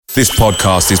This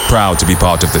podcast is proud to be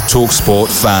part of the TalkSport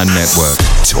Fan Network.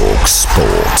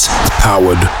 TalkSport.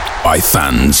 Powered by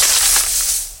fans.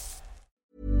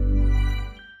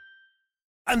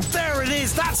 And there it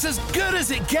is, that's as good as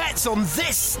it gets on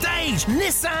this stage.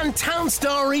 Nissan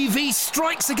Townstar EV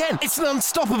strikes again. It's an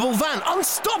unstoppable van,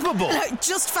 unstoppable.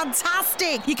 Just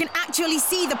fantastic. You can actually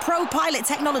see the Pro Pilot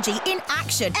technology in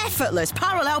action. Effortless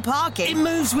parallel parking. It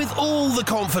moves with all the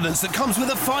confidence that comes with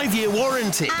a 5-year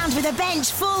warranty. And with a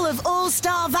bench full of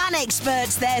all-star van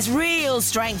experts, there's real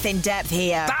strength in depth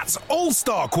here. That's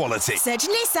all-star quality. Search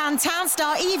Nissan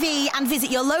Townstar EV and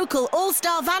visit your local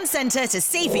all-star van centre to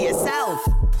see for yourself.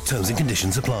 Terms and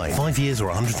conditions apply. 5 years or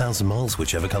 100,000 miles,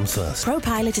 whichever comes first.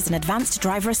 ProPilot is an advanced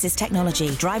driver assist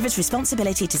technology. Driver's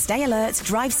responsibility to stay alert,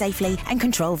 drive safely, and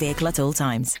control vehicle at all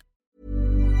times.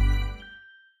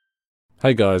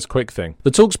 Hey guys, quick thing.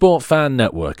 The TalkSport Fan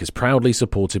Network is proudly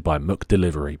supported by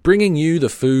McDelivery, bringing you the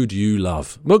food you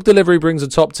love. McDelivery brings a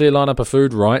top-tier lineup of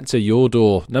food right to your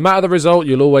door. No matter the result,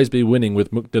 you'll always be winning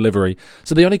with McDelivery.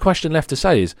 So the only question left to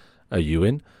say is, are you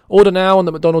in? Order now on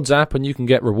the McDonald's app and you can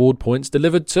get reward points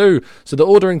delivered too. So the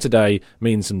ordering today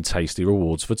means some tasty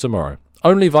rewards for tomorrow.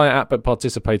 Only via app at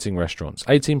participating restaurants.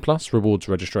 18 plus, rewards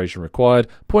registration required.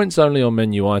 Points only on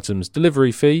menu items.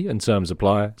 Delivery fee and terms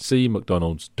apply. See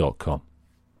mcdonalds.com.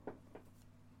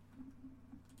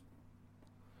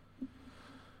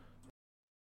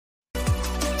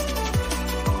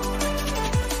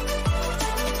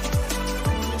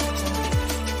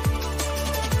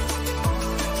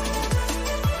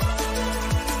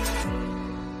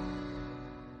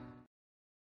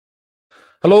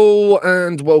 Hello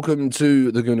and welcome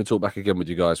to the Gooner Talk, back again with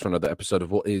you guys for another episode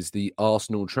of what is the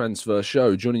Arsenal Transfer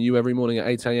Show. Joining you every morning at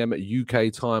 8 a.m.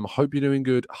 UK time. Hope you're doing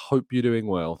good. Hope you're doing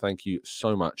well. Thank you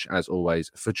so much, as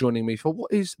always, for joining me for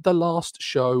what is the last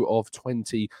show of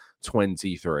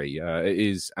 2023. It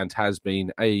is and has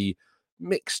been a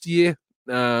mixed year.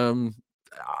 I'm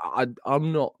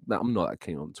not that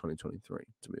keen on 2023,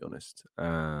 to be honest.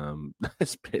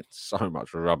 There's been so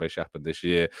much rubbish happened this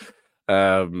year.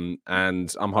 And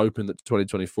I'm hoping that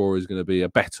 2024 is going to be a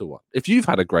better one. If you've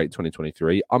had a great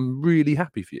 2023, I'm really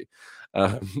happy for you.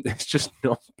 It's just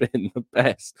not been the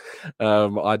best.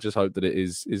 I just hope that it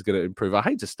is going to improve. I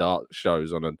hate to start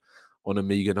shows on a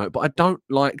meager note, but I don't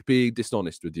like being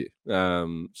dishonest with you.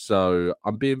 So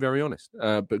I'm being very honest.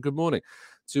 But good morning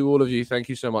to all of you. Thank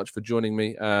you so much for joining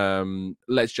me.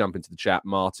 Let's jump into the chat.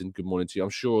 Martin, good morning to you. I'm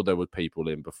sure there were people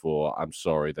in before. I'm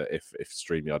sorry that if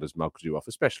StreamYard has mugged you off,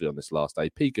 especially on this last day.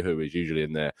 Pikachu is usually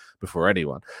in there before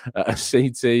anyone.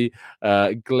 CT,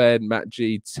 Glenn, Matt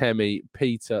G, Temi,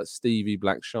 Peter, Stevie,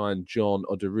 Blackshine, John,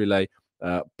 Odarile,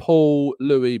 Paul,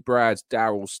 Louis, Brad,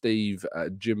 Daryl, Steve,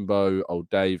 Jimbo, old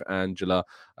Dave, Angela.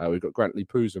 We've got Grantley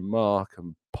Poos and Mark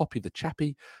and Poppy the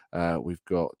Chappy. We've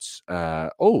got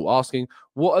asking,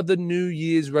 what are the New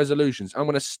Year's resolutions? I'm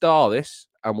going to star this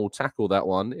and we'll tackle that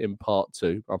one in part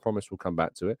 2. I promise we'll come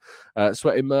back to it.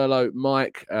 Sweaty Merlot,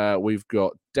 Mike. We've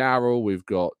got Daryl. We've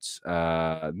got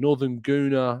Northern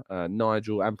Gooner,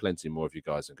 Nigel, and plenty more of you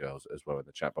guys and girls as well in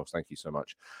the chat box. Thank you so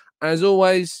much, as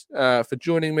always, for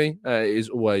joining me. It is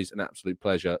always an absolute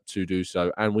pleasure to do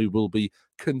so, and we will be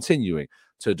continuing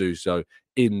to do so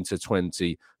into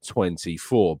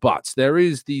 2024. But there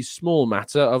is the small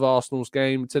matter of Arsenal's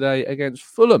game today against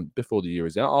Fulham before the year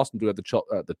is out. Arsenal do have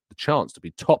the chance to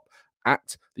be top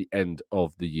at the end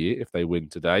of the year if they win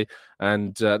today.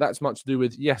 And that's much to do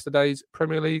with yesterday's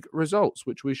Premier League results,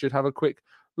 which we should have a quick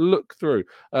look through.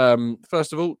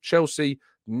 First of all, Chelsea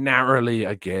narrowly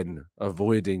again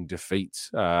avoiding defeat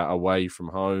away from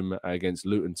home against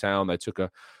Luton Town. They took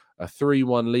a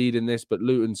 3-1 lead in this, but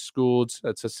Luton scored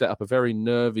to set up a very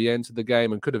nervy end to the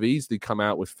game and could have easily come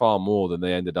out with far more than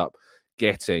they ended up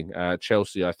getting.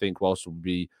 Chelsea, I think, whilst will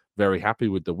be very happy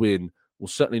with the win, will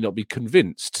certainly not be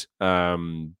convinced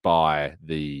by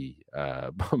the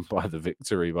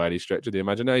victory by any stretch of the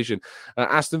imagination.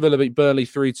 Aston Villa beat Burnley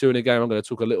 3-2 in a game I'm going to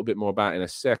talk a little bit more about in a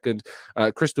second.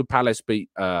 Crystal Palace beat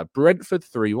Brentford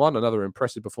 3-1, another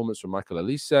impressive performance from Michael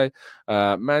Olise.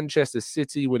 Manchester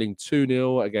City winning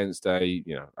 2-0 against a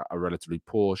relatively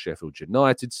poor Sheffield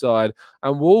United side.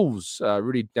 And Wolves,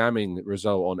 really damning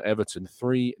result on Everton,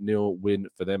 3-0 win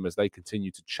for them as they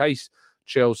continue to chase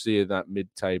Chelsea in that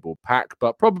mid-table pack.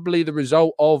 But probably the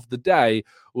result of the day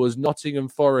was Nottingham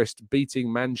Forest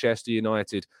beating Manchester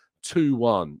United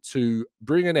 2-1 to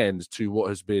bring an end to what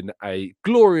has been a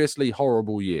gloriously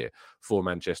horrible year for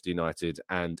Manchester United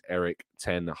and Eric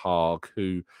Ten Hag,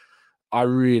 who I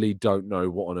really don't know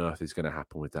what on earth is going to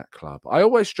happen with that club. I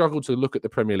always struggle to look at the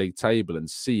Premier League table and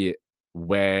see it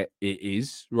where it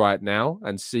is right now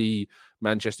and see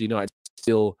Manchester United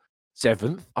still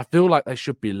 7th. I feel like they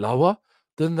should be lower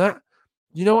than that.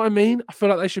 You know what I mean? I feel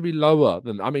like they should be lower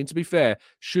than... I mean, to be fair,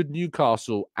 should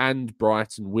Newcastle and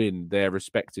Brighton win their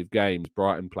respective games,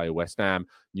 Brighton play West Ham,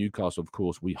 Newcastle, of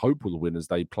course, we hope will win as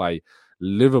they play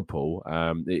Liverpool.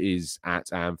 It is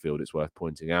at Anfield, it's worth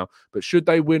pointing out. But should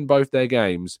they win both their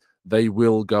games, they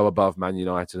will go above Man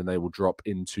United and they will drop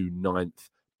into 9th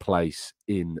place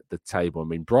in the table. I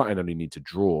mean, Brighton only need to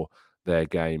draw their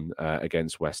game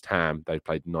against West Ham. They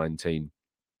played 19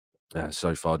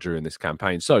 so far during this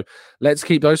campaign. So let's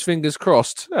keep those fingers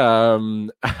crossed, hoping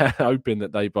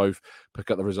that they both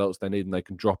pick up the results they need and they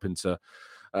can drop into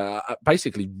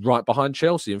basically right behind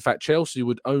Chelsea. In fact, Chelsea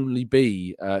would only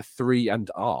be 3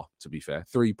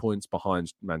 points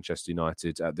behind Manchester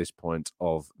United at this point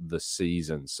of the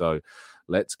season. So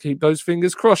let's keep those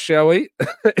fingers crossed, shall we?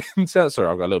 Sorry,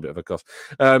 I've got a little bit of a cough.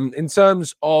 In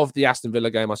terms of the Aston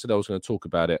Villa game, I said I was going to talk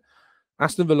about it.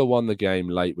 Aston Villa won the game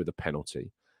late with a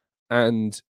penalty.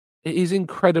 And it is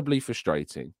incredibly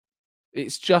frustrating.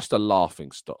 It's just a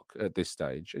laughing stock at this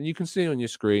stage. And you can see on your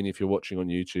screen if you're watching on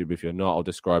YouTube. If you're not, I'll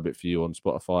describe it for you on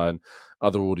Spotify and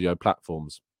other audio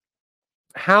platforms.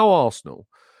 How Arsenal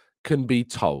can be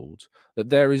told that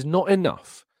there is not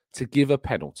enough to give a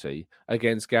penalty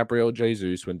against Gabriel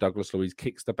Jesus when Douglas Luiz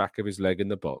kicks the back of his leg in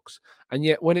the box. And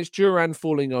yet when it's Duran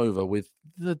falling over with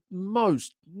the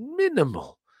most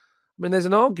minimal... I mean, there's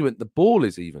an argument the ball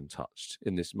is even touched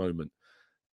in this moment.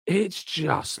 It's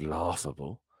just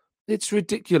laughable. It's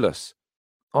ridiculous.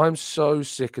 I'm so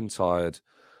sick and tired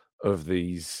of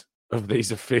these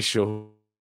officials.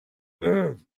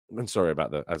 I'm sorry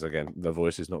about that. As again, the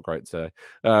voice is not great today.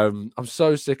 I'm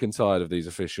so sick and tired of these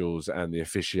officials and the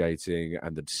officiating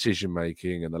and the decision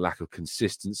making and the lack of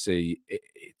consistency.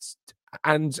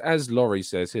 And as Laurie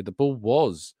says here, the ball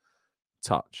was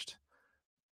touched.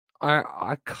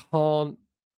 I can't.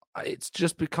 It's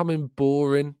just becoming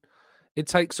boring. It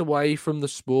takes away from the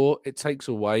sport. It takes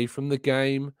away from the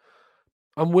game.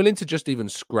 I'm willing to just even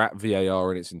scrap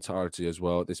VAR in its entirety as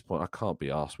well at this point. I can't be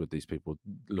asked with these people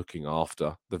looking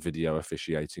after the video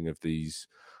officiating of these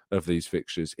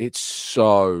fixtures. It's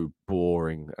so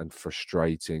boring and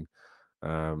frustrating.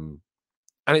 And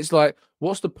it's like,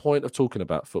 what's the point of talking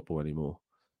about football anymore?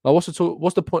 Like,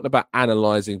 what's the point about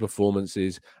analysing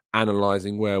performances,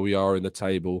 analysing where we are in the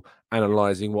table,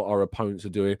 analysing what our opponents are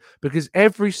doing? Because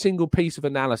every single piece of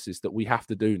analysis that we have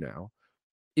to do now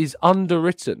is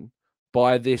underwritten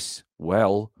by this,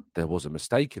 well, there was a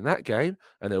mistake in that game,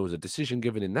 and there was a decision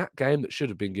given in that game that should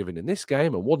have been given in this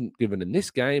game and wasn't given in this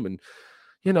game. And,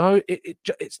 you know,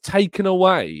 it's taken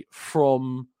away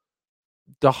from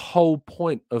the whole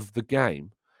point of the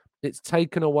game. It's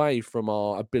taken away from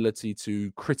our ability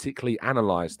to critically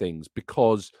analyse things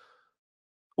because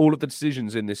all of the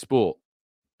decisions in this sport,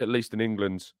 at least in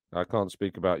England, I can't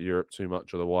speak about Europe too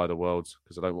much or the wider world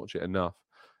because I don't watch it enough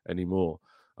anymore.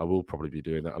 I will probably be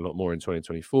doing that a lot more in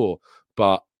 2024,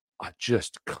 but I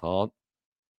just can't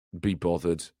be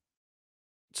bothered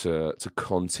to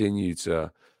continue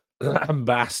to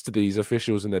lambast these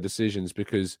officials and their decisions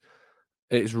because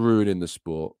it's ruining the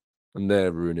sport. And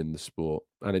they're ruining the sport,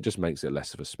 and it just makes it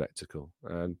less of a spectacle.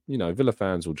 And, you know, Villa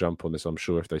fans will jump on this, I'm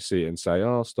sure, if they see it and say,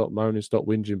 oh, stop moaning, stop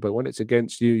whinging. But when it's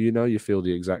against you, you know, you feel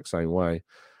the exact same way.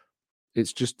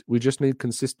 It's just, we just need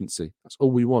consistency. That's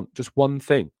all we want. Just one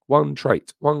thing, one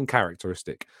trait, one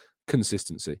characteristic,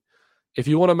 consistency. If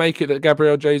you want to make it that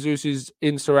Gabriel Jesus'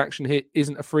 interaction here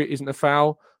isn't a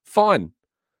foul, fine.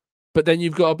 But then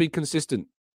you've got to be consistent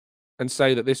and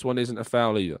say that this one isn't a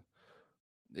foul either.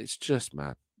 It's just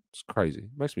mad. It's crazy.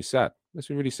 It makes me sad. It makes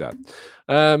me really sad.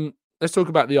 Let's talk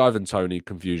about the Ivan Toney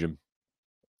confusion.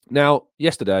 Now,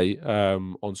 yesterday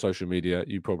on social media,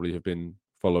 you probably have been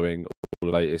following all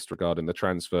the latest regarding the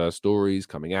transfer stories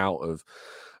coming out of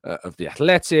the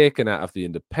Athletic and out of the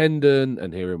Independent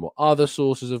and hearing what other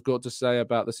sources have got to say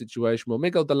about the situation. Well,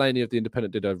 Miguel Delaney of the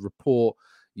Independent did a report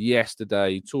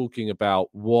yesterday talking about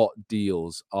what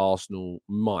deals Arsenal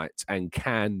might and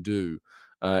can do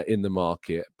in the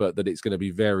market, but that it's going to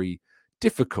be very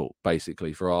difficult,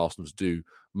 basically, for Arsenal to do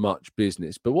much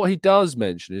business. But what he does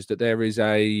mention is that there is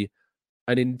an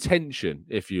intention,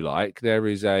 if you like, there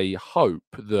is a hope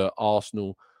that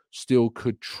Arsenal still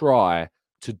could try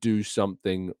to do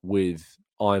something with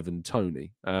Ivan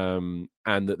Toney, and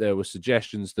that there were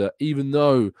suggestions that even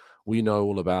though we know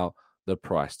all about the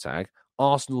price tag,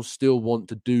 Arsenal still want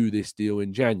to do this deal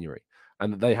in January,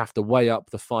 and that they have to weigh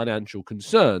up the financial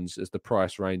concerns as the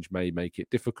price range may make it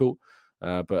difficult.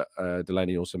 But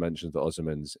Delaney also mentions that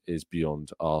Osimhen's is beyond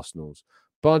Arsenal's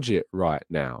budget right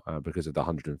now because of the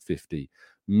 150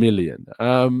 million.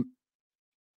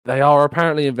 They are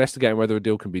apparently investigating whether a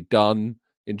deal can be done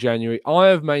in January. I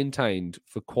have maintained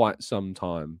for quite some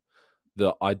time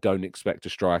that I don't expect a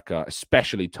striker,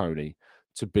 especially Toney,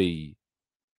 to be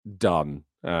done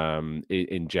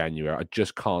in January. I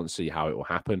just can't see how it will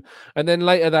happen. And then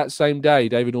later that same day,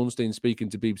 David Ornstein, speaking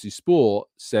to BBC Sport,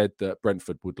 said that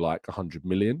Brentford would like 100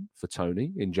 million for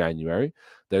Toney in January.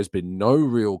 There's been no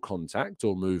real contact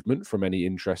or movement from any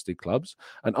interested clubs,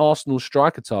 and Arsenal's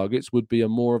striker targets would be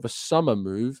more of a summer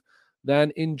move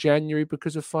than in January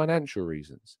because of financial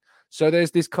reasons. So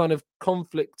there's this kind of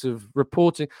conflict of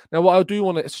reporting. Now, what I do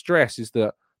want to stress is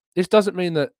that this doesn't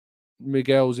mean that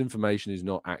Miguel's information is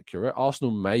not accurate.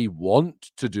 Arsenal may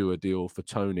want to do a deal for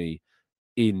Toney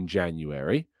in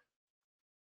January.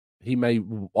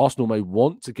 Arsenal may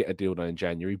want to get a deal done in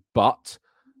January, but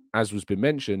as was been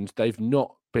mentioned, they've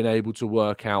not been able to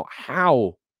work out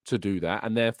how to do that,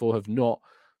 and therefore have not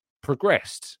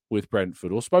progressed with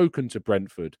Brentford or spoken to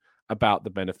Brentford about the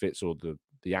benefits or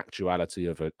the actuality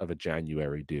of a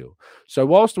January deal. So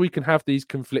whilst we can have these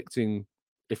conflicting,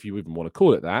 if you even want to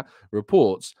call it that,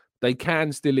 reports, they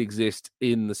can still exist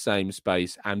in the same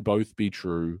space and both be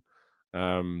true.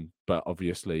 But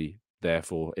obviously,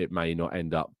 therefore, it may not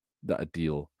end up that a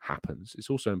deal happens. It's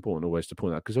also important always to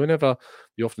point out, because whenever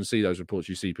you often see those reports,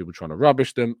 you see people trying to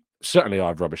rubbish them. Certainly,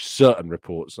 I've rubbished certain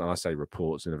reports, and I say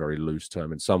reports in a very loose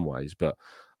term in some ways, but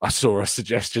I saw a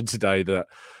suggestion today that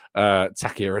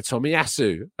Takehiro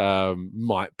Tomiyasu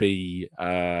might be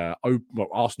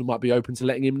Arsenal might be open to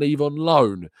letting him leave on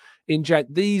loan in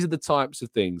These are the types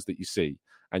of things that you see,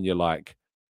 and you're like,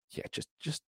 yeah,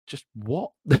 just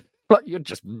what? Like, you're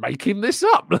just making this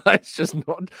up. It's just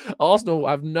not. Arsenal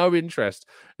have no interest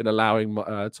in allowing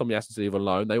Tomiyasu to leave on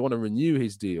loan. They want to renew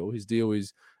his deal. His deal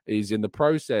is in the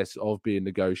process of being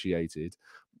negotiated.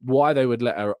 Why they would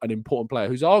let an important player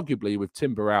who's arguably, with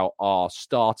Timber out, our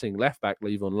starting left back,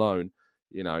 leave on loan,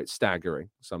 it's staggering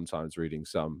sometimes reading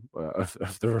some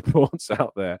of the reports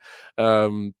out there.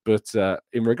 But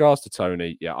in regards to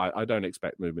Toney, yeah, I don't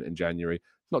expect movement in January.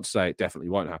 Not to say it definitely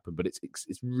won't happen, but it's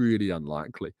really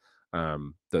unlikely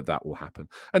that will happen.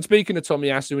 And speaking of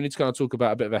Tomiyasu, we need to kind of talk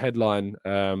about a bit of a headline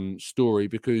story,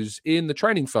 because in the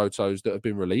training photos that have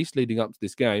been released leading up to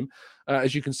this game,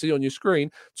 as you can see on your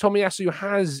screen, Tomiyasu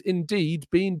has indeed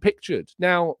been pictured.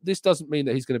 Now, this doesn't mean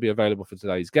that he's going to be available for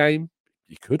today's game.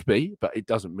 He could be, but it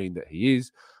doesn't mean that he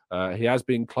is. He has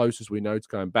been close, as we know, to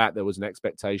going back. There was an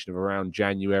expectation of around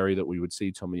January that we would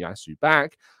see Tomiyasu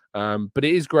back. But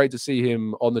it is great to see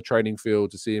him on the training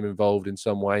field, to see him involved in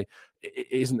some way. It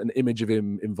isn't an image of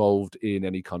him involved in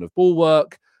any kind of ball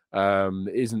work.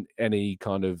 It isn't any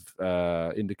kind of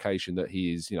indication that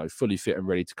he is, fully fit and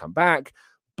ready to come back.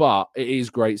 But it is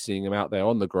great seeing him out there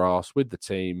on the grass with the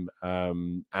team,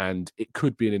 and it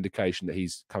could be an indication that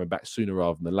he's coming back sooner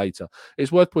rather than later.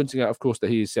 It's worth pointing out, of course,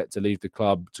 that he is set to leave the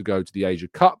club to go to the Asia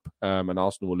Cup, and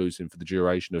Arsenal will lose him for the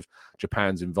duration of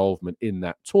Japan's involvement in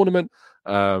that tournament.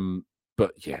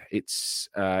 But yeah, it's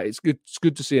good. It's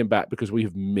good to see him back, because we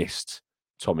have missed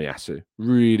Tomiyasu.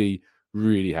 Really,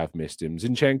 really have missed him.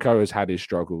 Zinchenko has had his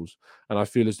struggles, and I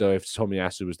feel as though if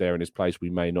Tomiyasu was there in his place, we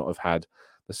may not have had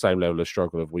the same level of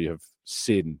struggle that we have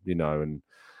seen, and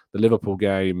the Liverpool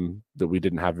game that we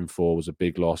didn't have him for was a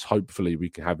big loss. Hopefully we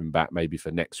can have him back maybe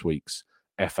for next week's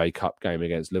FA Cup game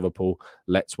against Liverpool.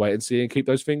 Let's wait and see and keep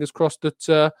those fingers crossed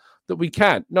that we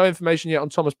can. No information yet on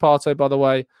Thomas Partey, by the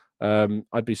way.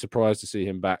 I'd be surprised to see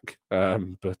him back.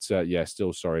 But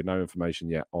still sorry. No information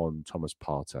yet on Thomas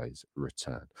Partey's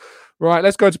return. Right,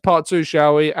 let's go to part 2,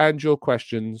 shall we? And your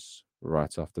questions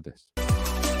right after this.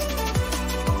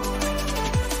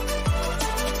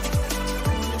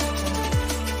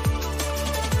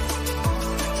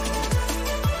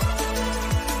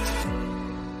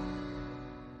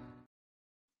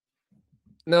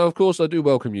 Now, of course, I do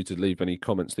welcome you to leave any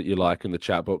comments that you like in the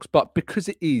chat box, but because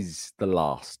it is the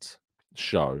last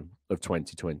show of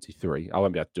 2023, I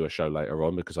won't be able to do a show later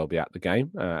on because I'll be at the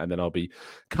game, and then I'll be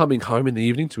coming home in the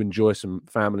evening to enjoy some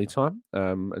family time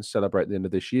and celebrate the end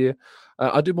of this year.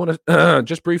 I did want to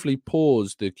just briefly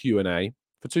pause the Q&A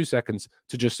for 2 seconds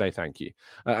to just say thank you.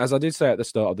 As I did say at the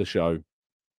start of the show,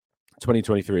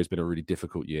 2023 has been a really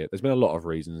difficult year. There's been a lot of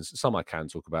reasons. Some I can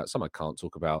talk about, some I can't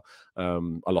talk about.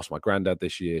 I lost my granddad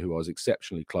this year, who I was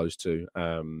exceptionally close to.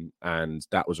 And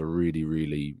that was a really,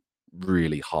 really,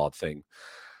 really hard thing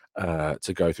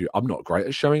to go through. I'm not great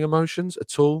at showing emotions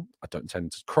at all. I don't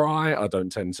tend to cry. I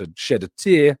don't tend to shed a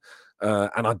tear.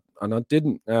 And I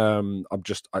didn't. I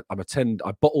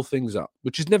bottle things up,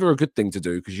 which is never a good thing to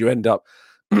do, because you end up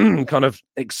kind of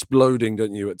exploding,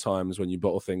 don't you, at times when you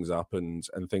bottle things up and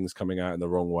things coming out in the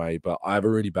wrong way. But I have a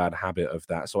really bad habit of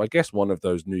that. So I guess one of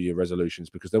those New Year resolutions,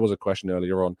 because there was a question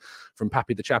earlier on from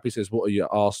Pappy the Chappy, says, what are your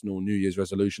Arsenal New Year's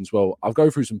resolutions? Well, I'll go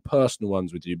through some personal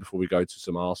ones with you before we go to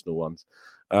some Arsenal ones.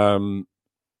 I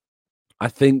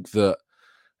think that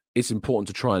it's important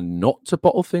to try and not to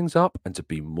bottle things up and to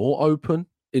be more open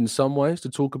in some ways, to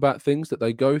talk about things that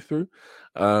they go through.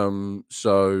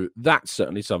 So that's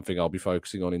certainly something I'll be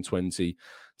focusing on in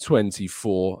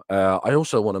 2024. I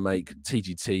also want to make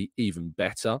TGT even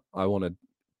better. I want to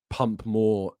pump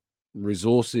more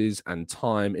resources and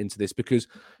time into this because,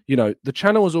 the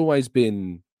channel has always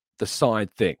been the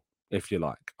side thing, if you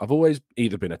like. I've always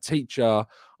either been a teacher,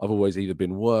 I've always either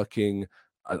been working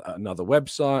another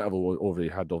website, I've already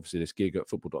had obviously this gig at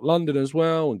football.london as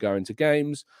well and going to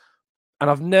games. And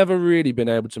I've never really been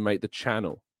able to make the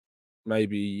channel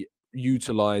maybe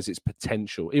utilize its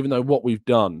potential, even though what we've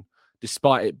done,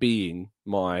 despite it being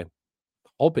my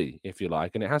hobby, if you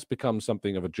like, and it has become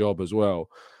something of a job as well,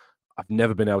 I've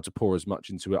never been able to pour as much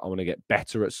into it. I want to get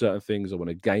better at certain things. I want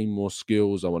to gain more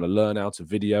skills. I want to learn how to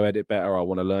video edit better. I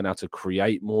want to learn how to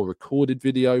create more recorded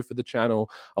video for the channel.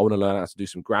 I want to learn how to do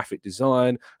some graphic design.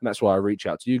 And that's why I reach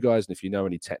out to you guys. And if you know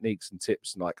any techniques and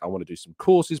tips, like I want to do some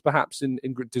courses perhaps in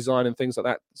design and things like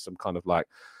that, some kind of like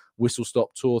whistle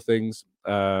stop tour things.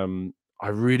 I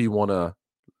really want to,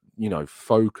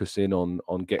 focus in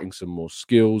on getting some more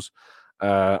skills,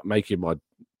 making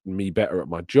me better at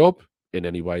my job in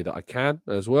any way that I can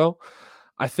as well.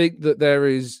 I think that there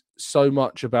is so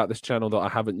much about this channel that I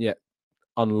haven't yet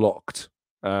unlocked.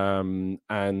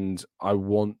 And I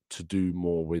want to do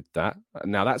more with that.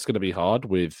 Now that's going to be hard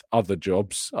with other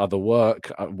jobs, other work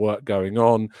going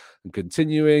on and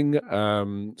continuing.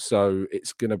 So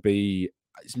it's going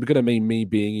to mean me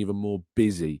being even more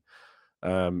busy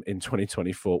in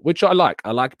 2024, which I like. I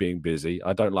like being busy.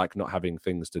 I don't like not having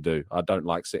things to do. I don't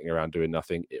like sitting around doing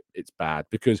nothing. It's bad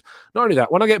because not only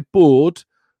that, when I get bored,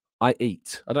 I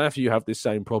eat. I don't know if you have this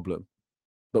same problem,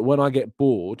 but when I get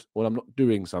bored, when I'm not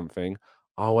doing something,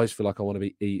 I always feel like I want to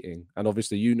be eating. And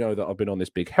obviously, that I've been on this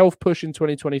big health push in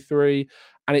 2023,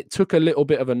 and it took a little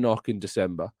bit of a knock in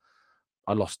December.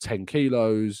 I lost 10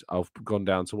 kilos. I've gone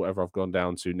down to whatever I've gone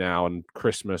down to now, and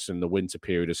Christmas and the winter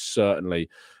period has certainly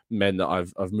meant that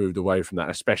I've moved away from that,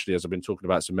 especially as I've been talking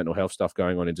about some mental health stuff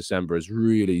going on in December has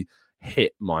really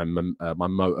hit my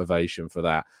motivation for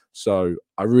that. So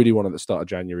I really want at the start of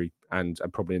January and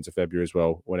probably into February as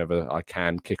well, whenever I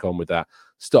can kick on with that,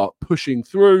 start pushing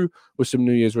through with some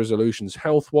New Year's resolutions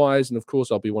health-wise. And of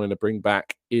course, I'll be wanting to bring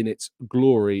back In Its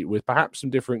Glory with perhaps some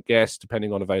different guests,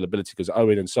 depending on availability, because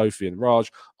Owen and Sophie and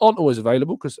Raj aren't always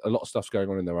available because a lot of stuff's going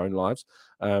on in their own lives,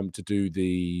 to do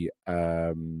the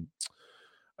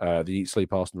Eat,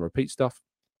 Sleep, Arsenal, Repeat stuff.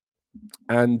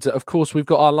 And of course, we've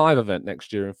got our live event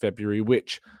next year in February,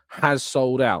 which has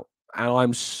sold out. And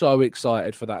I'm so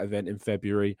excited for that event in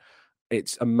February.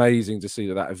 It's amazing to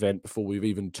see that event before we've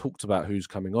even talked about who's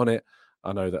coming on it.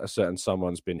 I know that a certain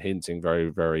someone's been hinting very,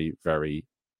 very, very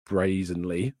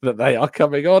brazenly that they are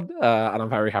coming on. And I'm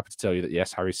very happy to tell you that,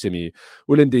 yes, Harry Symeou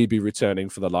will indeed be returning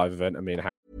for the live event.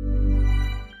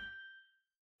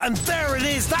 And there it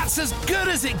is, that's as good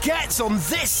as it gets on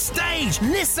this stage.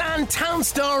 Nissan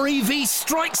Townstar EV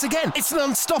strikes again. It's an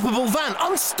unstoppable van,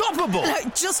 unstoppable.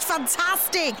 Just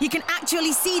fantastic. You can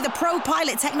actually see the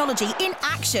ProPilot technology in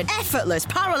action. Effortless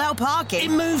parallel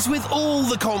parking. It moves with all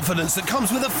the confidence that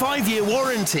comes with a 5-year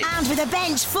warranty. And with a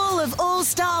bench full of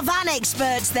all-star van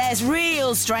experts, there's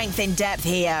real strength in depth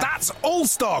here. That's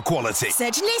all-star quality.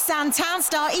 Search Nissan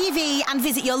Townstar EV and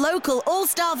visit your local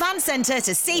all-star van centre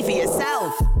to see for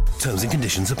yourself. Terms and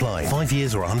conditions apply. 5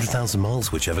 years or 100,000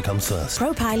 miles, whichever comes first.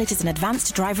 ProPilot is an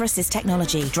advanced driver assist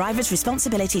technology. Driver's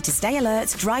responsibility to stay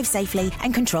alert, drive safely,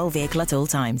 and control vehicle at all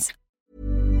times.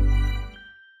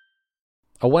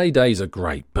 Away days are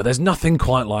great, but there's nothing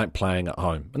quite like playing at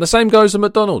home. And the same goes at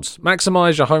McDonald's.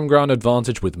 Maximise your home ground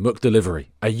advantage with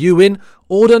McDelivery. Are you in?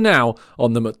 Order now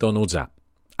on the McDonald's app.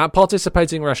 At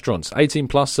participating restaurants, 18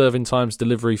 plus serving times,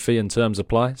 delivery fee and terms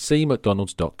apply. See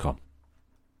mcdonalds.com.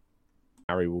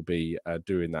 Harry will be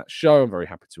doing that show. I'm very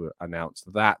happy to announce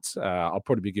that. I'll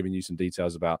probably be giving you some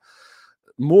details about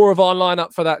more of our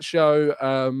lineup for that show,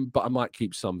 but I might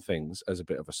keep some things as a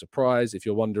bit of a surprise. If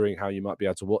you're wondering how you might be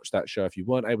able to watch that show if you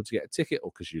weren't able to get a ticket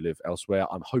or because you live elsewhere,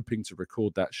 I'm hoping to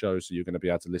record that show, so you're going to be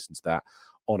able to listen to that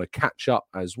on a catch-up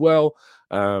as well.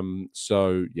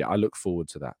 So, yeah, I look forward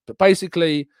to that. But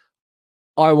basically,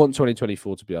 I want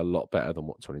 2024 to be a lot better than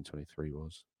what 2023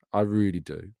 was. I really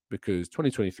do, because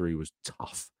 2023 was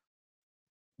tough,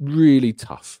 really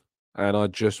tough. And I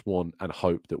just want and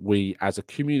hope that we as a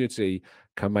community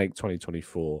can make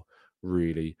 2024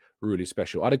 really, really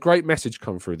special. I had a great message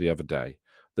come through the other day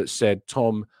that said,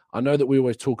 Tom, I know that we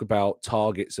always talk about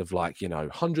targets of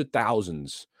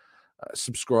 100,000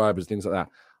 subscribers, things like that.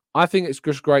 I think it's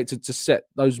just great to set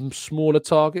those smaller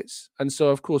targets. And so,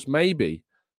 of course, maybe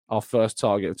our first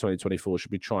target of 2024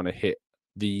 should be trying to hit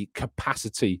the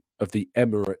capacity of the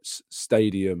Emirates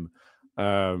Stadium.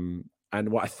 And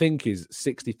what I think is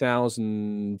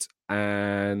 60,000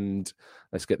 and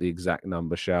let's get the exact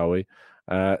number, shall we?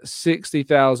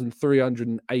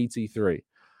 60,383.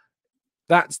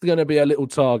 That's going to be a little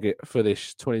target for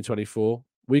this 2024.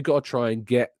 We've got to try and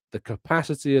get the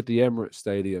capacity of the Emirates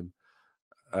Stadium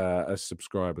as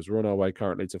subscribers. We're on our way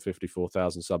currently to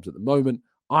 54,000 subs at the moment.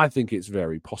 I think it's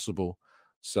very possible.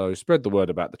 So spread the word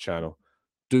about the channel.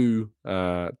 Do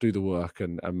the work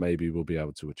and maybe we'll be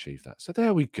able to achieve that. So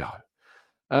there we go.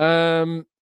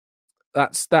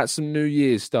 That's some New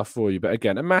Year's stuff for you. But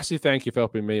again, a massive thank you for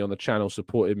helping me on the channel,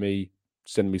 supporting me,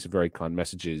 sending me some very kind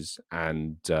messages,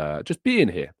 and just being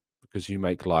here because you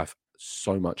make life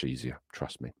so much easier.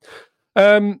 Trust me.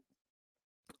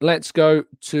 Let's go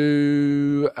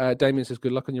to Damien says,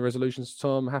 good luck on your resolutions,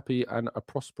 Tom. Happy and a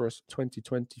prosperous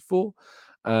 2024.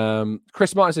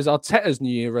 Chris Martin says, Arteta's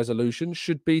New Year resolution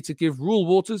should be to give Rule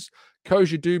Waters,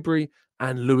 Koja Dubry,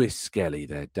 and Lewis Skelly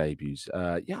their debuts.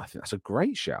 Yeah, I think that's a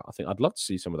great shout. I think I'd love to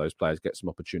see some of those players get some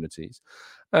opportunities.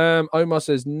 Omar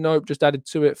says, nope, just added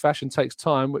to it. Fashion takes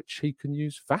time, which he can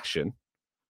use. Fashion?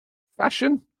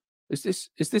 Is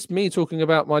this me talking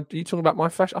about are you talking about my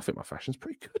fashion? I think my fashion's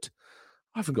pretty good.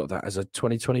 I haven't got that as a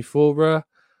 2024.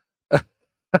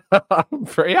 I'm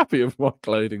pretty happy with my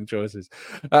clothing choices.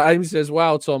 Amy says,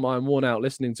 wow, Tom, I'm worn out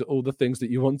listening to all the things that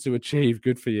you want to achieve.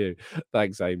 Good for you.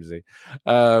 Thanks, Amesy.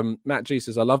 Matt G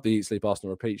says, I love the Eat, Sleep,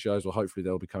 Arsenal repeat shows. Well, hopefully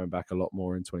they'll be coming back a lot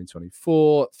more in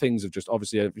 2024. Things have just,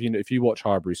 obviously, if you watch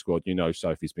Highbury Squad, you know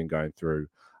Sophie's been going through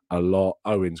a lot.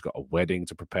 Owen's got a wedding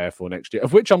to prepare for next year,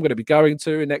 of which I'm going to be going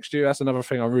to next year. That's another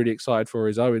thing I'm really excited for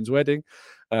is Owen's wedding.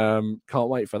 Can't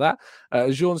wait for that.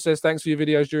 Jean says, thanks for your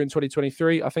videos during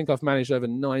 2023. I think I've managed over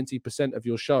 90% of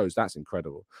your shows. That's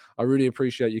incredible. I really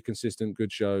appreciate your consistent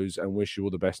good shows and wish you all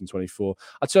the best in 24.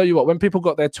 I tell you what, when people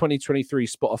got their 2023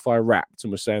 Spotify Wrapped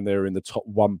and were saying they were in the top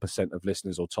 1% of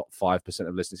listeners or top 5%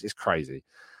 of listeners, it's crazy.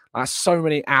 That's so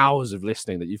many hours of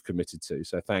listening that you've committed to.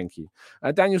 So thank you.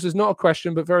 Daniel says, not a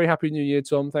question, but very happy New Year,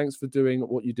 Tom. Thanks for doing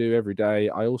what you do every day.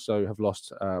 I also have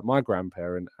lost my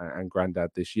grandparent and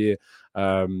granddad this year.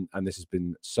 And this has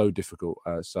been so difficult.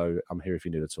 So I'm here if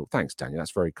you need a talk. Thanks, Daniel.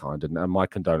 That's very kind. And my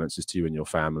condolences to you and your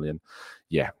family. And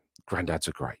yeah, granddads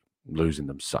are great. Losing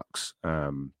them sucks.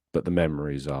 But the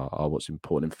memories are what's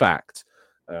important. In fact,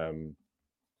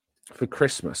 for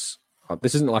Christmas,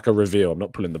 this isn't like a reveal. I'm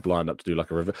not pulling the blind up to do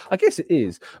like a reveal. I guess it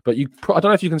is, but I don't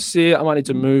know if you can see it. I might need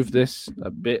to move this a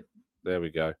bit. There we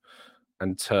go.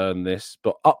 And turn this.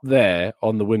 But up there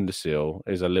on the windowsill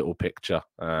is a little picture,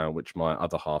 which my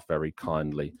other half very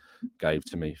kindly gave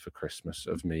to me for Christmas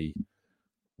of me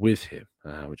with him,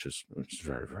 which was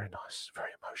very, very nice,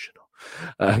 very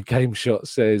emotional. Game Shot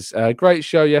says, great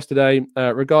show yesterday.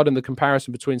 Regarding the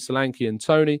comparison between Solanke and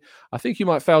Toney, I think you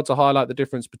might fail to highlight the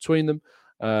difference between them.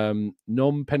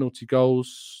 Non-penalty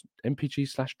goals,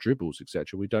 MPG/dribbles,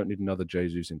 etc. We don't need another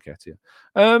Jesus Nketiah.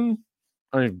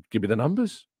 Give me the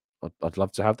numbers. I'd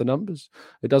love to have the numbers.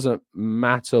 It doesn't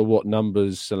matter what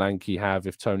numbers Solanke have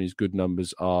if Toney's good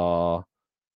numbers are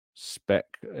spec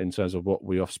in terms of what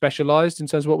we offer, specialized in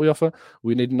terms of what we offer.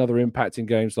 We need another impact in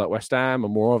games like West Ham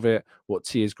and more of it. What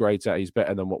T is great at, he's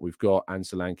better than what we've got. And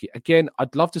Solanke, again,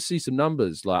 I'd love to see some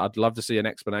numbers. Like, I'd love to see an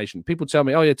explanation. People tell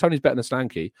me, oh yeah, Toney's better than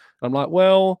Solanke. I'm like,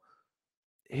 well,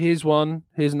 here's one,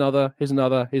 here's another, here's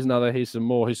another, here's another, here's some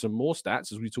more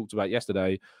stats, as we talked about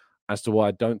yesterday, as to why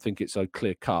I don't think it's so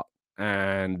clear cut.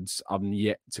 And I'm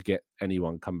yet to get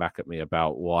anyone come back at me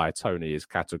about why Toney is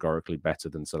categorically better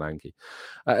than Solanke.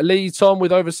 Lee, Tom,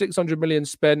 with over 600 million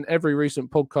spent, every recent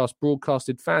podcast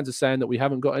broadcasted, fans are saying that we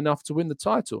haven't got enough to win the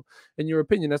title. In your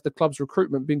opinion, has the club's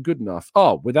recruitment been good enough?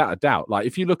 Oh, without a doubt. Like,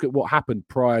 if you look at what happened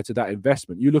prior to that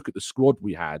investment, you look at the squad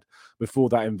we had before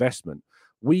that investment.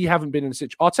 We haven't been in a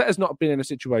situation. Arteta's not been in a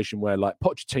situation where like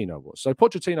Pochettino was. So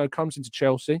Pochettino comes into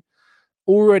Chelsea.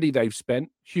 Already they've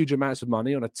spent huge amounts of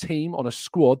money on a team, on a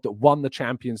squad that won the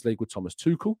Champions League with Thomas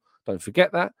Tuchel. Don't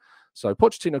forget that. So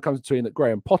Pochettino comes to a team that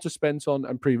Graham Potter spent on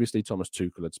and previously Thomas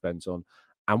Tuchel had spent on.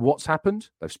 And what's happened?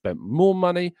 They've spent more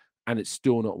money and it's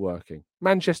still not working.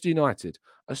 Manchester United,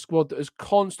 a squad that has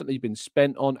constantly been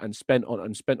spent on and spent on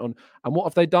and spent on. And what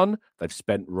have they done? They've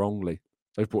spent wrongly.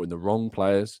 They've brought in the wrong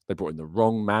players. They brought in the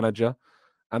wrong manager.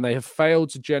 And they have failed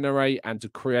to generate and to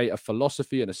create a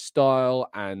philosophy and a style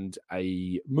and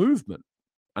a movement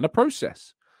and a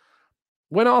process.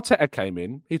 When Arteta came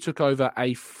in, he took over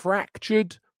a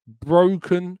fractured,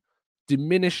 broken,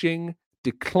 diminishing,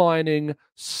 declining,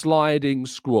 sliding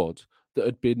squad that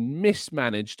had been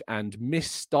mismanaged and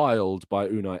misstyled by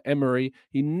Unai Emery.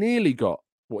 He nearly got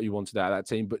what he wanted out of that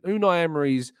team, but Unai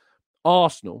Emery's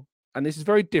Arsenal, and this is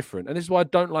very different, and this is why I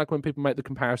don't like when people make the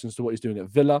comparisons to what he's doing at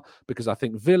Villa, because I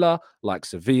think Villa, like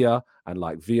Sevilla and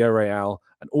like Villarreal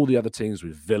and all the other teams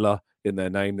with Villa in their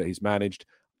name that he's managed,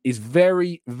 is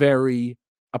very, very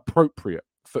appropriate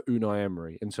for Unai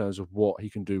Emery in terms of what he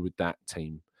can do with that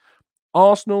team.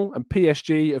 Arsenal and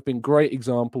PSG have been great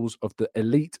examples of the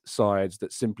elite sides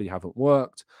that simply haven't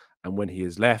worked. And when he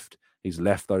has left, he's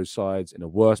left those sides in a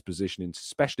worse position,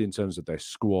 especially in terms of their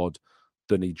squad,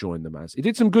 than he joined them as. He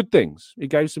did some good things. He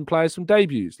gave some players some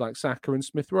debuts like Saka and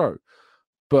Smith Rowe.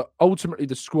 But ultimately,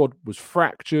 the squad was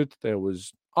fractured. There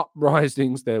was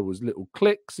uprisings. There was little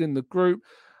cliques in the group.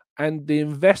 And the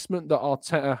investment that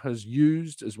Arteta has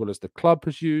used, as well as the club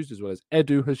has used, as well as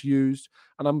Edu has used,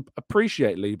 and I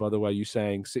appreciate, Lee, by the way, you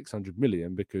saying 600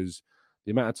 million, because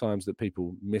the amount of times that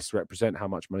people misrepresent how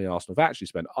much money Arsenal have actually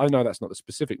spent. I know that's not the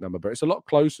specific number, but it's a lot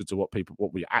closer to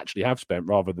what we actually have spent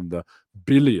rather than the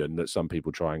billion that some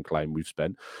people try and claim we've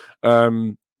spent.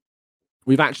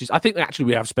 I think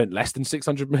we have spent less than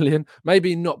 600 million.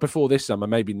 Maybe not before this summer.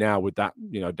 Maybe now with that,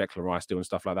 Declan Rice deal and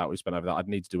stuff like that, we've spent over that. I'd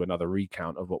need to do another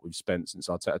recount of what we've spent since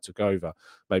Arteta took over.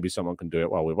 Maybe someone can do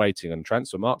it while we're waiting and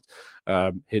transfer marked.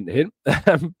 Hint, hint.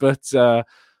 But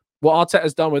what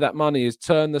Arteta's done with that money is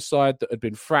turn the side that had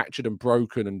been fractured and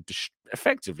broken and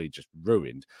effectively just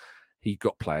ruined. He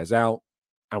got players out,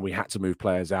 and we had to move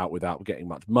players out without getting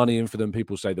much money in for them.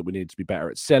 People say that we needed to be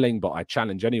better at selling, but I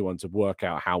challenge anyone to work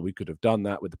out how we could have done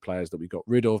that with the players that we got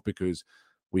rid of, because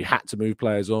we had to move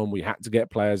players on, we had to get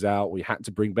players out, we had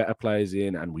to bring better players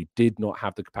in, and we did not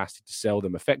have the capacity to sell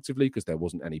them effectively because there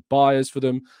wasn't any buyers for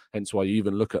them. Hence why you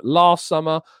even look at last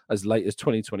summer, as late as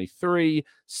 2023,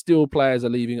 still players are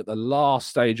leaving at the last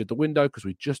stage of the window because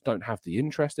we just don't have the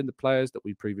interest in the players that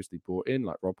we previously brought in,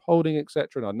 like Rob Holding,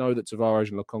 etc. And I know that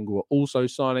Tavares and Lokonga were also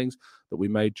signings that we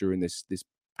made during this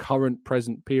current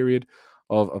present period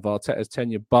of Arteta's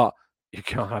tenure, but you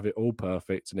can't have it all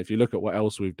perfect. And if you look at what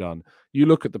else we've done, you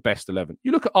look at the best 11.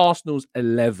 You look at Arsenal's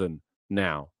 11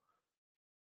 now.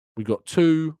 We've got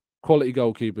 2 quality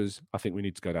goalkeepers. I think we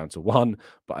need to go down to 1.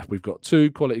 But we've got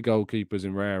 2 quality goalkeepers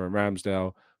in Raya and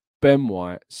Ramsdale. Ben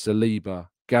White, Saliba,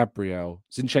 Gabriel,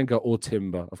 Zinchenko or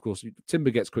Timber. Of course, Timber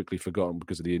gets quickly forgotten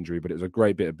because of the injury, but it was a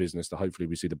great bit of business that hopefully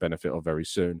we see the benefit of very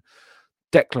soon.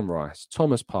 Declan Rice,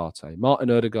 Thomas Partey,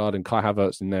 Martin Odegaard and Kai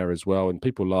Havertz in there as well. And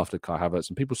people laughed at Kai Havertz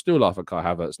and people still laugh at Kai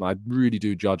Havertz. And I really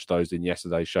do judge those in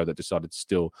yesterday's show that decided to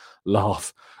still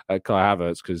laugh at Kai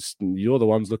Havertz because you're the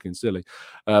ones looking silly.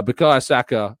 Bukayo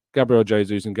Saka, Gabriel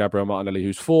Jesus and Gabriel Martinelli,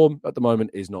 whose form at the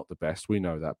moment is not the best. We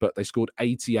know that. But they scored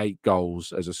 88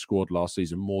 goals as a squad last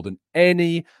season, more than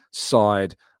any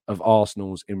side of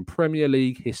Arsenal's in Premier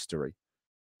League history.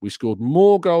 We scored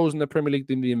more goals in the Premier League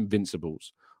than the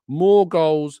Invincibles. More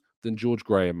goals than George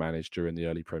Graham managed during the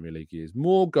early Premier League years.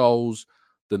 More goals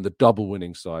than the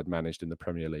double-winning side managed in the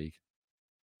Premier League.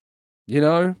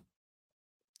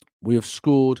 We have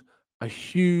scored a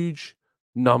huge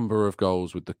number of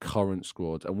goals with the current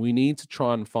squad, and we need to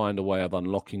try and find a way of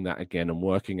unlocking that again and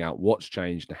working out what's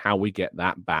changed and how we get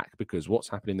that back, because what's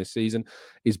happening this season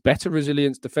is better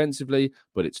resilience defensively,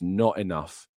 but it's not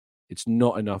enough. It's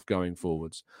not enough going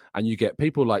forwards. And you get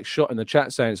people like Shot in the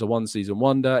chat saying it's a one-season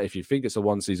wonder. If you think it's a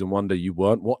one-season wonder, you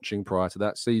weren't watching prior to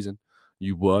that season.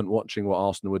 You weren't watching what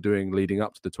Arsenal were doing leading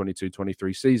up to the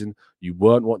 22-23 season. You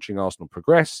weren't watching Arsenal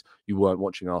progress. You weren't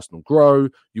watching Arsenal grow.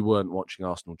 You weren't watching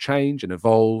Arsenal change and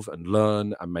evolve and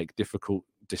learn and make difficult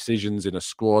decisions in a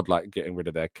squad, like getting rid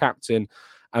of their captain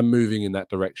and moving in that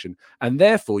direction. And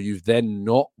therefore, you've then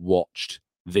not watched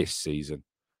this season.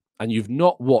 And you've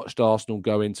not watched Arsenal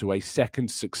go into a second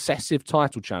successive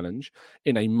title challenge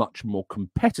in a much more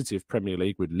competitive Premier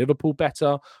League with Liverpool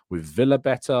better, with Villa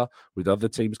better, with other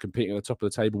teams competing at the top of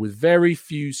the table, with very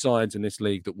few sides in this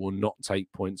league that will not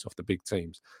take points off the big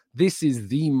teams. This is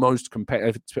the most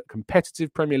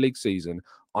competitive Premier League season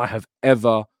I have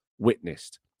ever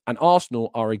witnessed. And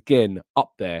Arsenal are again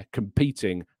up there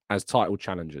competing as title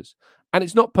challengers. And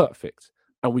it's not perfect.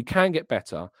 And we can get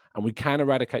better, and we can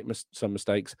eradicate some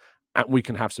mistakes, and we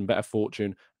can have some better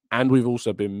fortune. And we've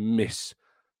also been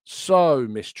so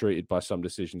mistreated by some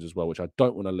decisions as well, which I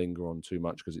don't want to linger on too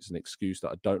much because it's an excuse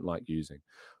that I don't like using.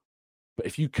 But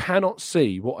if you cannot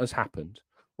see what has happened,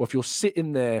 or if you're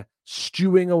sitting there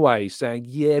stewing away saying,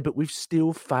 yeah, but we've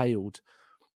still failed,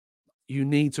 you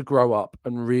need to grow up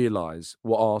and realise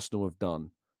what Arsenal have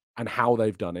done and how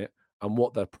they've done it and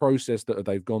what the process that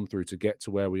they've gone through to get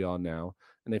to where we are now.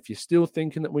 And if you're still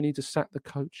thinking that we need to sack the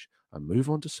coach and move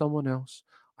on to someone else,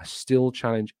 I still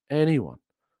challenge anyone,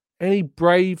 any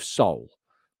brave soul,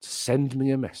 to send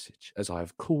me a message, as I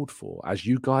have called for, as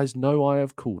you guys know I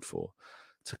have called for,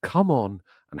 to come on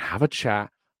and have a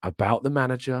chat about the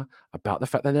manager, about the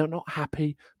fact that they're not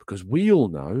happy, because we all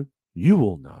know, you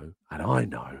all know, and I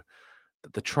know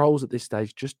that the trolls at this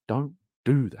stage just don't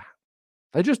do that.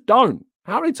 They just don't.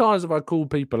 How many times have I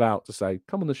called people out to say,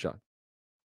 come on the show?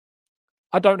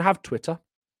 I don't have Twitter.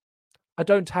 I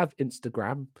don't have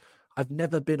Instagram. I've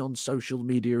never been on social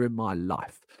media in my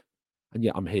life. And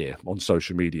yet I'm here on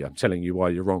social media. I'm telling you why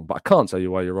you're wrong, but I can't tell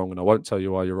you why you're wrong, and I won't tell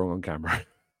you why you're wrong on camera.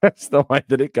 That's the way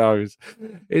that it goes.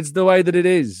 It's the way that it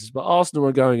is. But Arsenal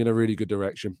are going in a really good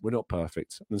direction. We're not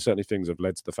perfect. And certainly things have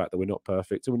led to the fact that we're not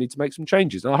perfect, and we need to make some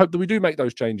changes. And I hope that we do make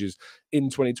those changes in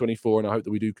 2024, and I hope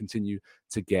that we do continue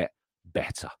to get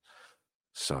better.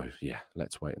 So, yeah,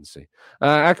 let's wait and see.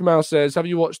 Akmal says, have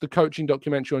you watched the coaching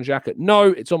documentary on Xhaka? No,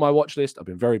 it's on my watch list. I've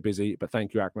been very busy, but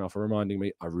thank you, Akmal, for reminding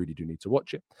me. I really do need to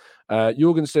watch it.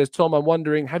 Jorgen says, Tom, I'm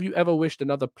wondering, have you ever wished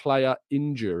another player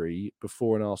injury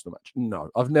before an Arsenal match? No,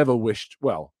 I've never wished.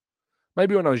 Well,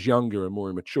 maybe when I was younger and more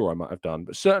immature, I might have done.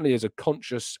 But certainly as a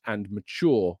conscious and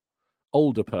mature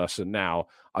older person now,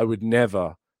 I would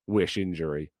never wish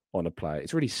injury on a player.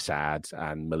 It's really sad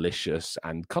and malicious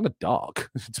and kind of dark,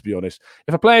 to be honest.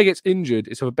 If a player gets injured,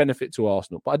 it's of a benefit to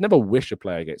Arsenal, but I'd never wish a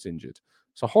player gets injured.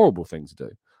 It's a horrible thing to do.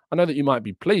 I know that you might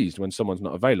be pleased when someone's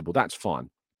not available. That's fine.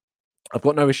 I've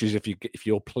got no issues if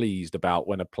you're pleased about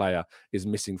when a player is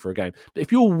missing for a game. But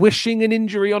if you're wishing an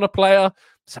injury on a player,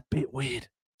 it's a bit weird.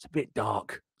 It's a bit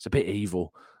dark. It's a bit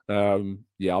evil.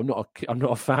 Yeah, I'm not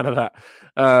a fan of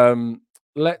that.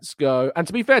 Let's go. And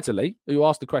to be fair to Lee, who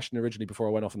asked the question originally before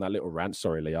I went off on that little rant,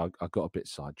 sorry, Lee, I got a bit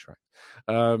sidetracked.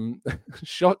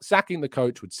 Sacking the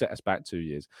coach would set us back 2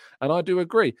 years. And I do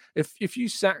agree. If you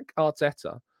sack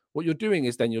Arteta, what you're doing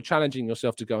is then you're challenging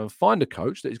yourself to go and find a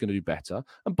coach that is going to do better.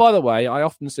 And by the way, I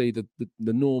often see the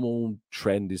normal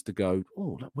trend is to go,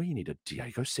 oh, look, we need a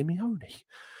Diego Simeone.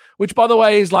 Which, by the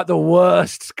way, is like the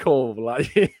worst call.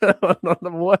 Like,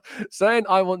 saying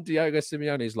I want Diego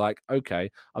Simeone is like, okay,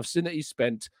 I've seen that he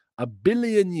spent 1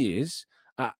 billion years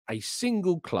at a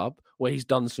single club where he's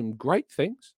done some great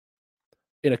things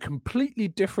in a completely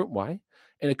different way,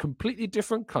 in a completely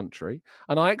different country,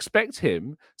 and I expect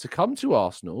him to come to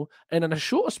Arsenal and in a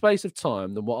shorter space of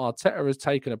time than what Arteta has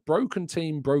taken a broken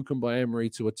team, broken by Emery,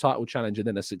 to a title challenge and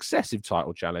then a successive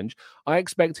title challenge. I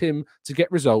expect him to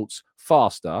get results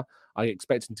faster. I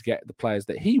expect him to get the players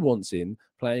that he wants in,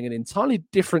 playing an entirely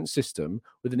different system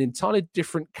with an entirely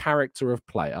different character of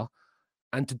player,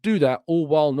 and to do that all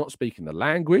while not speaking the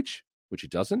language, which he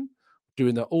doesn't,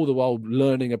 doing that all the while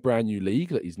learning a brand new league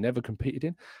that he's never competed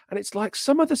in. And it's like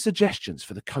some of the suggestions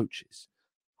for the coaches,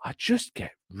 I just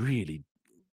get really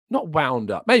not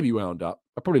wound up, maybe wound up.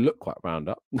 I probably look quite wound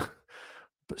up,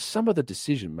 but some of the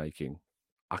decision making,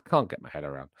 I can't get my head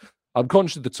around. I'm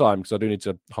conscious of the time because I do need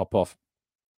to hop off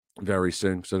very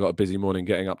soon because I've got a busy morning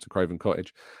getting up to Craven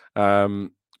Cottage.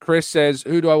 Chris says,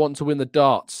 who do I want to win the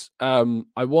darts?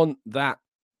 I want that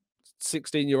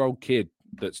 16-year-old kid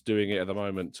that's doing it at the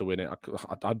moment to win it.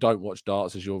 I don't watch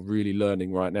darts, as you're really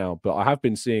learning right now, but I have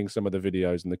been seeing some of the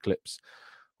videos and the clips.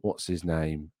 What's his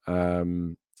name?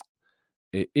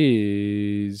 It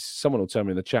is, someone will tell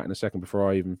me in the chat in a second before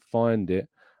I even find it.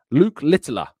 Luke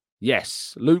Littler.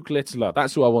 Yes, Luke Littler.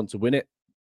 That's who I want to win it.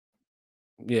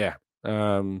 Yeah.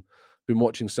 Been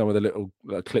watching some of the little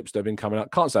clips that have been coming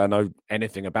up. Can't say I know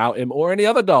anything about him or any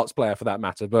other darts player for that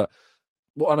matter, but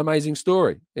what an amazing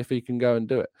story if he can go and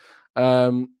do it.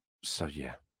 So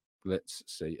yeah, let's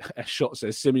see. A shot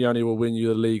says Simeone will win you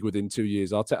the league within 2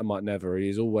 years. Arteta might never. He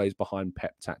is always behind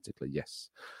Pep tactically. Yes.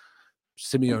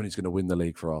 Simeone is going to win the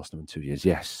league for Arsenal in 2 years.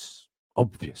 Yes,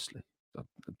 obviously.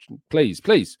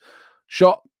 Please.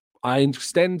 Shot, I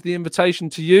extend the invitation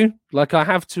to you like I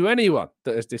have to anyone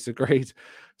that has disagreed.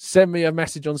 Send me a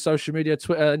message on social media,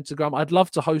 Twitter, Instagram. I'd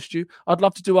love to host you. I'd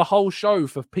love to do a whole show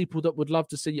for people that would love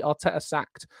to see Arteta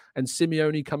sacked and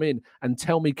Simeone come in and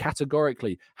tell me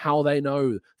categorically how they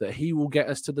know that he will get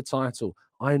us to the title.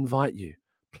 I invite you.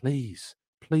 Please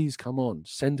come on.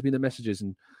 Send me the messages.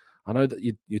 And I know that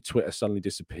your Twitter suddenly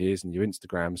disappears and your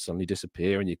Instagram suddenly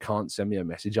disappear and you can't send me a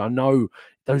message. I know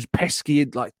those pesky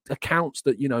accounts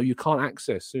that, you can't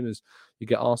access as soon as you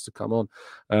get asked to come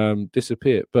on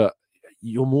disappear. But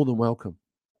you're more than welcome.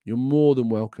 You're more than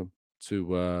welcome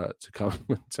to come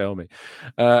and tell me.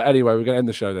 Anyway, we're going to end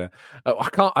the show there. I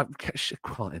can't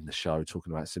end the show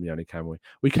talking about Simeone, can we?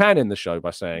 We can end the show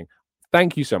by saying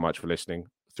thank you so much for listening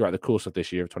throughout the course of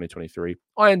this year of 2023.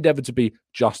 I endeavour to be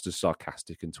just as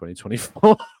sarcastic in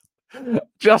 2024.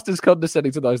 Just as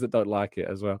condescending to those that don't like it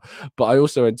as well. But I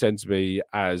also intend to be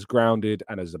as grounded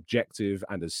and as objective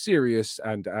and as serious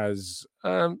and as,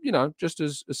 just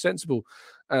as sensible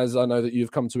as I know that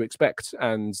you've come to expect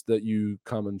and that you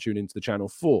come and tune into the channel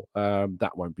for.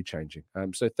 That won't be changing.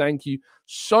 So thank you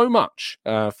so much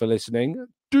for listening.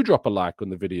 Do drop a like on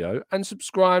the video and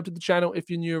subscribe to the channel if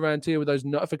you're new around here with those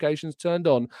notifications turned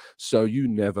on so you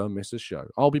never miss a show.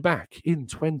 I'll be back in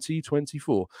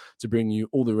 2024 to bring you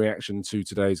all the reaction to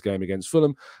today's game against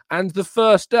Fulham and the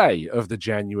first day of the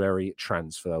January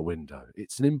transfer window.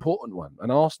 It's an important one,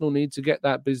 and Arsenal need to get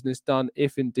that business done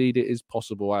if indeed it is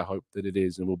possible. I hope that it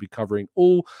is, and we'll be covering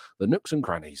all the nooks and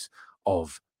crannies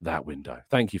of that window.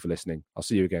 Thank you for listening. I'll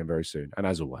see you again very soon. And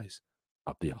as always,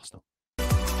 up the Arsenal.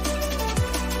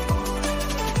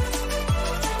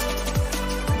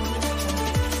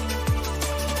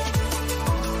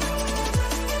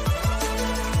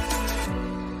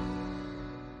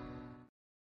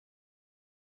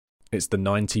 It's the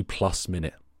 90-plus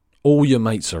minute. All your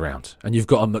mates around, and you've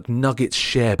got a McNuggets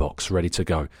share box ready to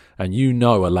go, and you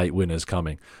know a late winner's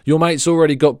coming. Your mate's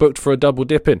already got booked for a double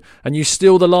dipping, and you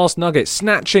steal the last nugget,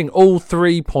 snatching all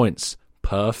 3 points.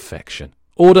 Perfection.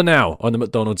 Order now on the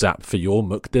McDonald's app for your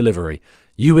McDelivery.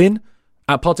 You in?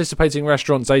 At participating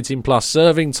restaurants 18+,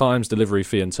 serving times, delivery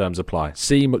fee and terms apply.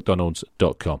 See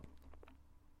mcdonalds.com.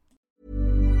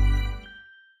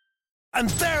 And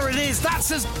there it is,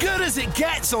 that's as good as it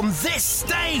gets on this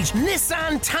stage.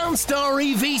 Nissan Townstar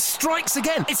EV strikes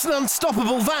again. It's an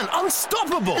unstoppable van,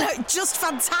 unstoppable. Just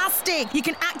fantastic. You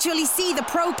can actually see the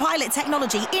Pro Pilot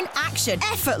technology in action.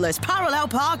 Effortless parallel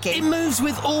parking. It moves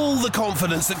with all the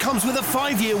confidence that comes with a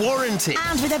 5-year warranty.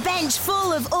 And with a bench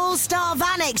full of all-star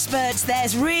van experts,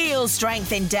 there's real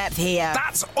strength in depth here.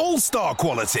 That's all-star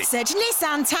quality. Search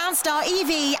Nissan Townstar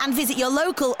EV and visit your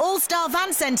local all-star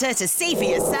van centre to see for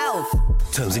yourself.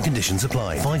 Terms and conditions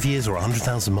apply. 5 years or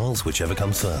 100,000 miles, whichever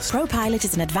comes first. Pro Pilot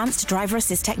is an advanced driver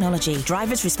assist technology.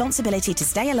 Driver's responsibility to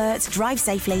stay alert, drive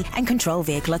safely, and control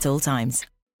vehicle at all times.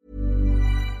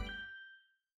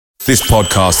 This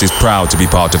podcast is proud to be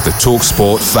part of the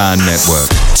TalkSport Fan Network.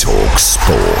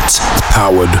 TalkSport.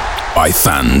 Powered by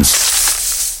fans.